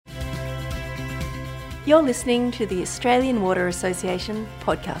You're listening to the Australian Water Association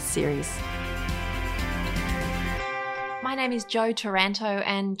podcast series. My name is Jo Taranto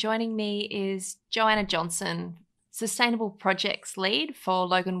and joining me is Joanna Johnson, Sustainable Projects Lead for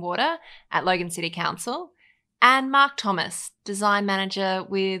Logan Water at Logan City Council, and Mark Thomas, Design Manager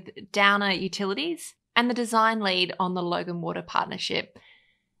with Downer Utilities and the Design Lead on the Logan Water Partnership.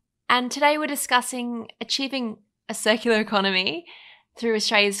 And today we're discussing achieving a circular economy through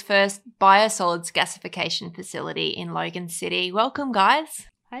Australia's first biosolids gasification facility in Logan City. Welcome, guys.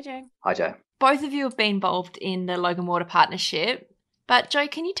 Hi, Jo. Hi, Jo. Both of you have been involved in the Logan Water Partnership, but Jo,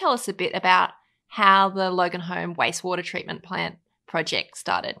 can you tell us a bit about how the Logan Home Wastewater Treatment Plant project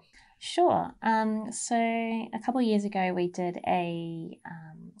started? Sure. So a couple of years ago, we did a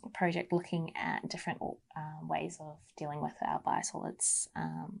project looking at different ways of dealing with our biosolids,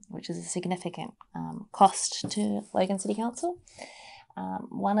 which is a significant cost to Logan City Council.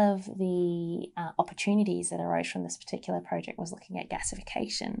 One of the opportunities that arose from this particular project was looking at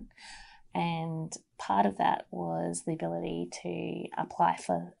gasification. And part of that was the ability to apply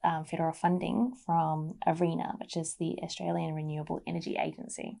for federal funding from ARENA, which is the Australian Renewable Energy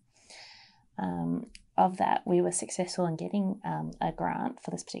Agency. Of that, we were successful in getting a grant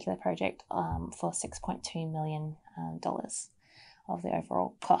for this particular project for $6.2 million of the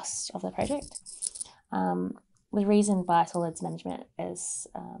overall cost of the project. The reason biosolids management is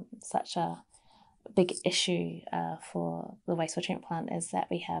such a big issue for the wastewater treatment plant is that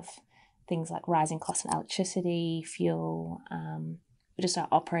we have things like rising costs in electricity, fuel, just our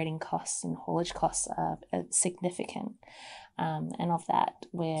operating costs and haulage costs are significant. And of that,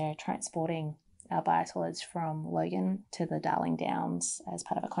 we're transporting our biosolids from Logan to the Darling Downs as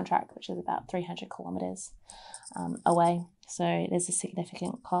part of a contract, which is about 300 kilometres away. So it is a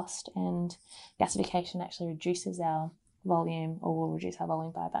significant cost, and gasification actually reduces our volume, or will reduce our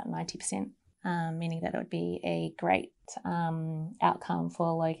volume by about 90%, meaning that it would be a great outcome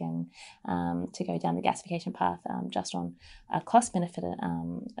for Logan to go down the gasification path just on a cost-benefit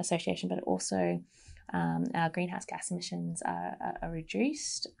association, but also our greenhouse gas emissions are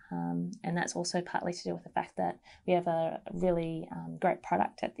reduced, and that's also partly to do with the fact that we have a really great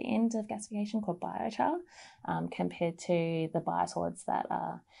product at the end of gasification called biochar, compared to the biosolids that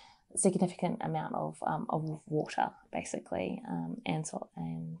are a significant amount of water, basically,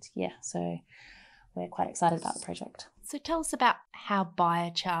 so we're quite excited about the project. So tell us about how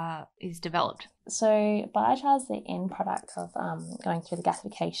biochar is developed. So biochar is the end product of going through the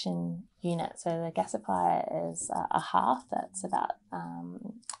gasification unit. So the gasifier is a hearth that's about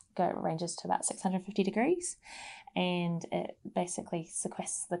ranges to about 650 degrees, and it basically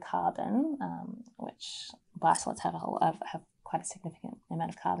sequesters the carbon, which biosolids have quite a significant amount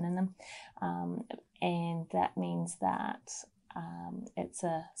of carbon in them, and that means that it's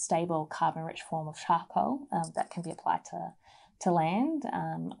a stable carbon-rich form of charcoal that can be applied to land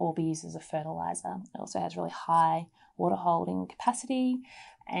or be used as a fertilizer. It also has really high water holding capacity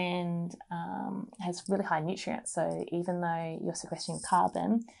and has really high nutrients. So even though you're sequestering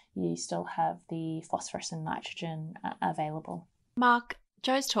carbon, you still have the phosphorus and nitrogen available. Mark,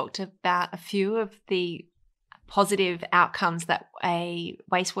 Jo's talked about a few of the positive outcomes that a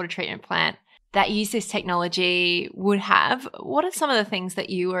wastewater treatment plant that use this technology would have. What are some of the things that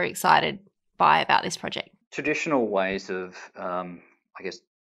you were excited by about this project? Traditional ways of,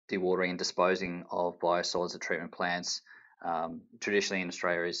 dewatering and disposing of biosolids at treatment plants, traditionally in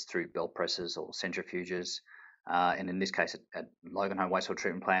Australia, is through belt presses or centrifuges. And in this case, at Logan Home Wastewater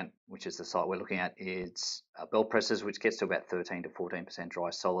Treatment Plant, which is the site we're looking at, it's belt presses, which gets to about 13 to 14% dry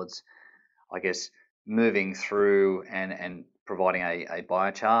solids. I guess moving through and providing a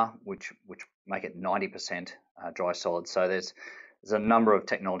biochar, which make it 90% dry solids. So there's a number of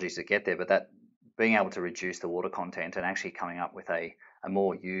technologies that get there, but that being able to reduce the water content and actually coming up with a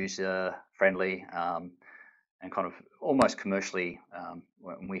more user-friendly and kind of almost commercially,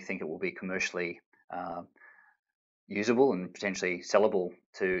 we think it will be commercially usable and potentially sellable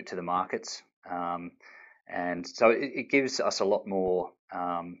to the markets. And so it gives us a lot more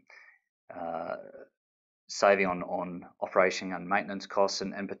saving on operation and maintenance costs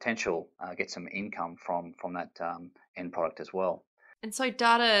and potential get some income from that end product as well. And so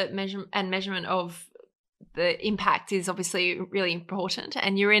data measurement of the impact is obviously really important,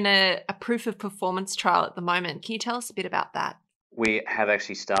 and you're in a proof of performance trial at the moment. Can you tell us a bit about that? We have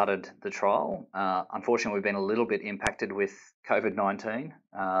actually started the trial. Unfortunately, we've been a little bit impacted with COVID-19,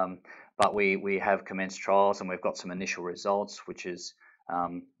 but we have commenced trials and we've got some initial results, which is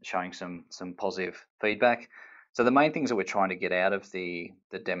showing some positive feedback. So the main things that we're trying to get out of the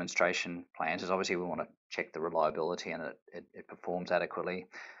demonstration plant is obviously we want to check the reliability and it performs adequately.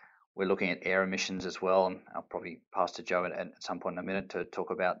 We're looking at air emissions as well, and I'll probably pass to Joe at some point in a minute to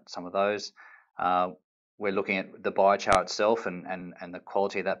talk about some of those. We're looking at the biochar itself and the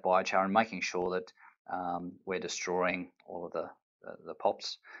quality of that biochar, and making sure that we're destroying all of the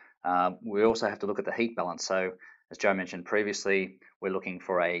pops. We also have to look at the heat balance. So, as Joe mentioned previously, we're looking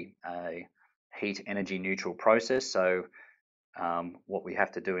for a heat energy neutral process. So, what we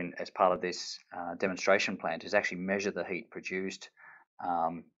have to do as part of this demonstration plant is actually measure the heat produced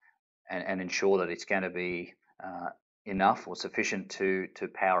and ensure that it's going to be enough or sufficient to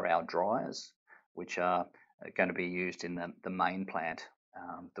power our dryers, which are going to be used in the main plant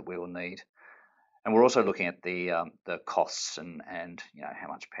that we will need. And we're also looking at the costs and how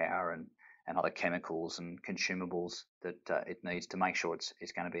much power and other chemicals and consumables that it needs to make sure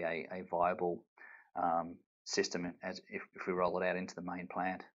it's going to be a viable system as if we roll it out into the main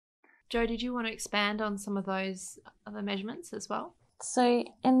plant. Joe, did you want to expand on some of those other measurements as well? So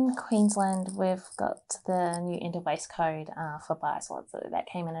in Queensland, we've got the new end of waste code for biosolids that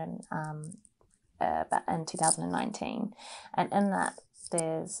came in about in 2019, and in that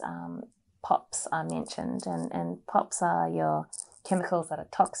there's POPs are mentioned, and POPs are your chemicals that are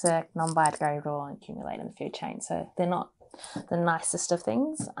toxic, non-biodegradable, and accumulate in the food chain. So they're not the nicest of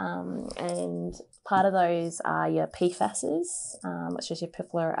things, and part of those are your PFASs, which is your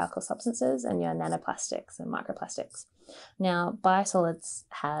perfluoroalkyl substances, and your nanoplastics and microplastics. Now, biosolids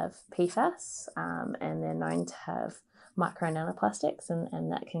have PFAS, and they're known to have micro nanoplastics,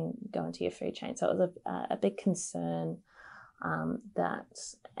 and that can go into your food chain. So it was a big concern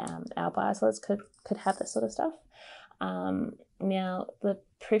that our biosolids could have this sort of stuff. Now, the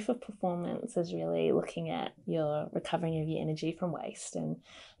proof of performance is really looking at your recovering of your energy from waste and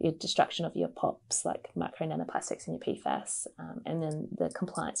your destruction of your POPs, like micro nanoplastics and your PFAS, and then the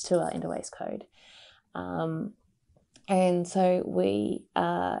compliance to our end of waste code. And so we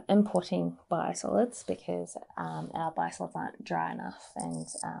are importing biosolids because our biosolids aren't dry enough, and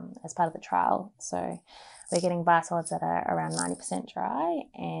as part of the trial, so we're getting biosolids that are around 90% dry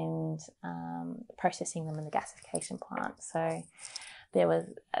and processing them in the gasification plant. So there was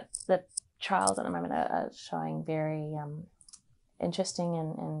the trials at the moment are showing very interesting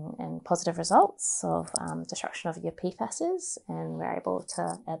and positive results of destruction of your PFASs, and we're able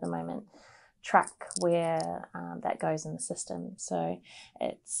to at the moment track where that goes in the system. So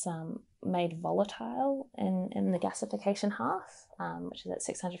it's made volatile in the gasification hearth, which is at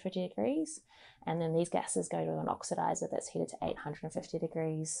 650 degrees. And then these gases go to an oxidizer that's heated to 850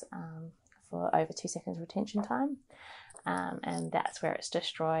 degrees for over 2 seconds retention time. And that's where it's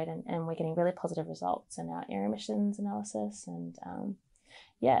destroyed. And we're getting really positive results in our air emissions analysis. And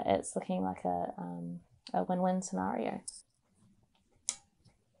it's looking like a win-win scenario.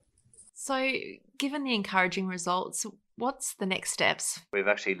 So, given the encouraging results, what's the next steps? We've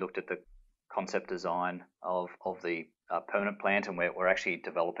actually looked at the concept design of the permanent plant, and we're actually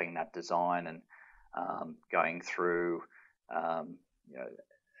developing that design and going through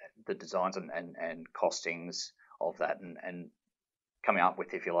the designs and costings of that, and coming up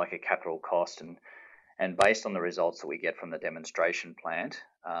with, if you like, a capital cost. And based on the results that we get from the demonstration plant,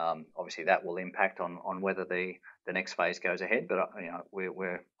 obviously that will impact on whether the next phase goes ahead. But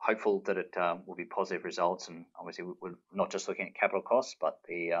we're hopeful that it will be positive results, and obviously we're not just looking at capital costs, but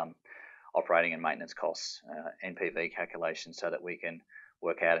the operating and maintenance costs, NPV calculations, so that we can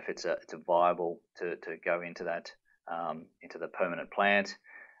work out if it's viable to go into that into the permanent plant.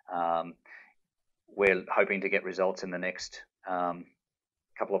 We're hoping to get results in the next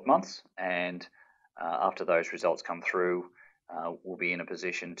couple of months, and after those results come through, we'll be in a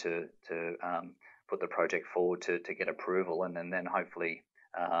position to put the project forward to get approval, and then hopefully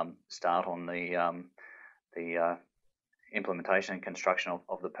start on the implementation and construction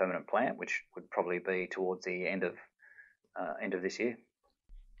of the permanent plant, which would probably be towards the end of this year.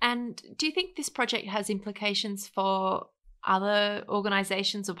 And do you think this project has implications for other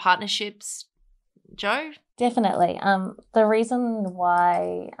organisations or partnerships, Joe? Definitely. The reason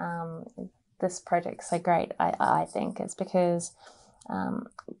why this project's so great, I think, is because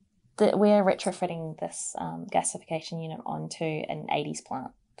we're retrofitting this gasification unit onto an 80s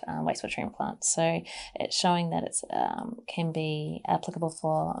plant, wastewater treatment plant. So it's showing that it can be applicable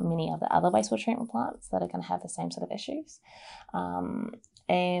for many of the other wastewater treatment plants that are going to have the same sort of issues.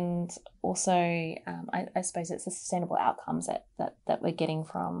 And also, I suppose it's the sustainable outcomes that we're getting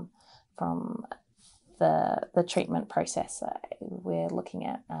from the treatment process. We're looking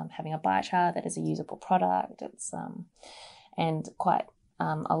at having a biochar that is a usable product. It's and quite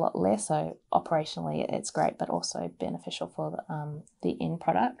a lot less. So operationally, it's great, but also beneficial for the end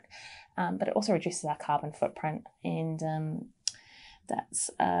product. But it also reduces our carbon footprint. And that's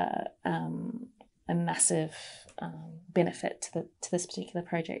a massive benefit to this particular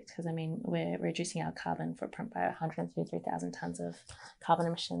project, because I mean we're reducing our carbon footprint by 133,000 tonnes of carbon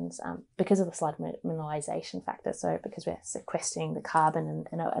emissions because of the sludge mineralisation factor. So because we're sequestering the carbon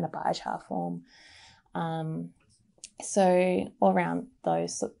in a biochar form. So all around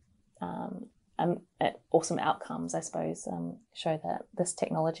those awesome outcomes, I suppose, show that this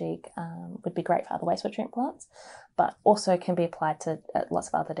technology would be great for other wastewater treatment plants, but also can be applied to lots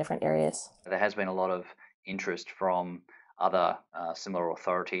of other different areas. There has been a lot of interest from other similar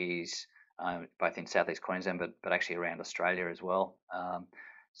authorities, both in southeast Queensland, but actually around Australia as well.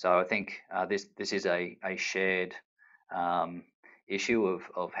 So I think this is a shared issue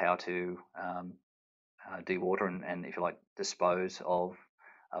of how to dewater and, if you like, dispose of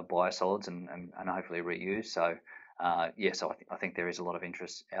biosolids and hopefully reuse. So so I think there is a lot of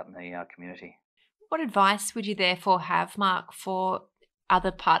interest out in the community. What advice would you therefore have, Mark, for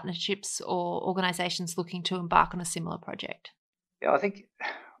other partnerships or organisations looking to embark on a similar project? Yeah, I think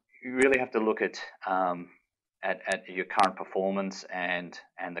you really have to look at your current performance and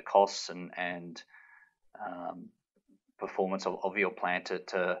the costs and performance of your plant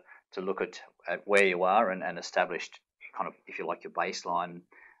to look at where you are and established kind of, if you like, your baseline,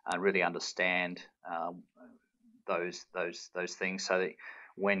 and really understand those things, so that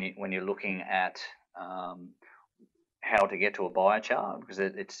when you're looking at how to get to a biochar, because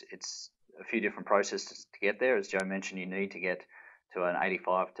it's a few different processes to get there. As Joe mentioned, you need to get to an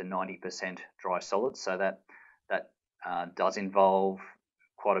 85 to 90% dry solid, so that does involve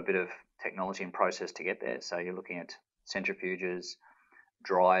quite a bit of technology and process to get there. So you're looking at centrifuges,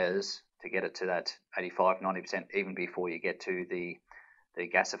 dryers to get it to that 85, 90%, even before you get to the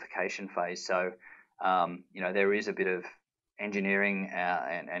gasification phase. So there is a bit of engineering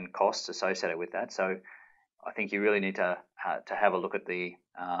and costs associated with that. So I think you really need to have a look at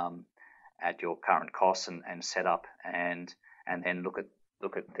at your current costs and setup, and then look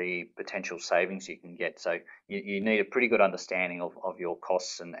at the potential savings you can get. So you need a pretty good understanding of your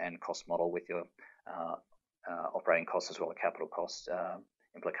costs and cost model with your operating costs as well as capital cost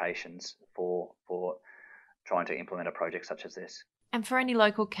implications for trying to implement a project such as this. And for any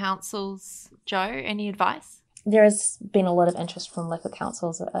local councils, Joe, any advice? There has been a lot of interest from local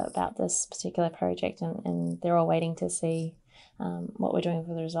councils about this particular project, and they're all waiting to see what we're doing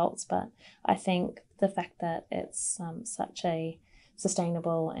for the results. But I think the fact that it's such a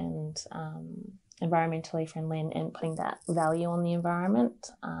sustainable and environmentally friendly and putting that value on the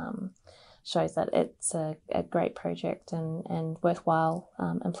environment shows that it's a great project and worthwhile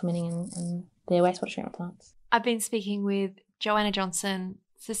implementing in their wastewater treatment plants. I've been speaking with Joanna Johnson,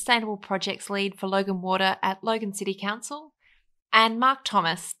 Sustainable Projects Lead for Logan Water at Logan City Council, and Mark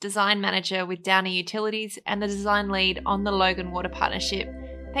Thomas, Design Manager with Downer Utilities and the Design Lead on the Logan Water Partnership.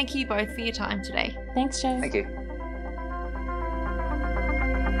 Thank you both for your time today. Thanks, Joe. Thank you.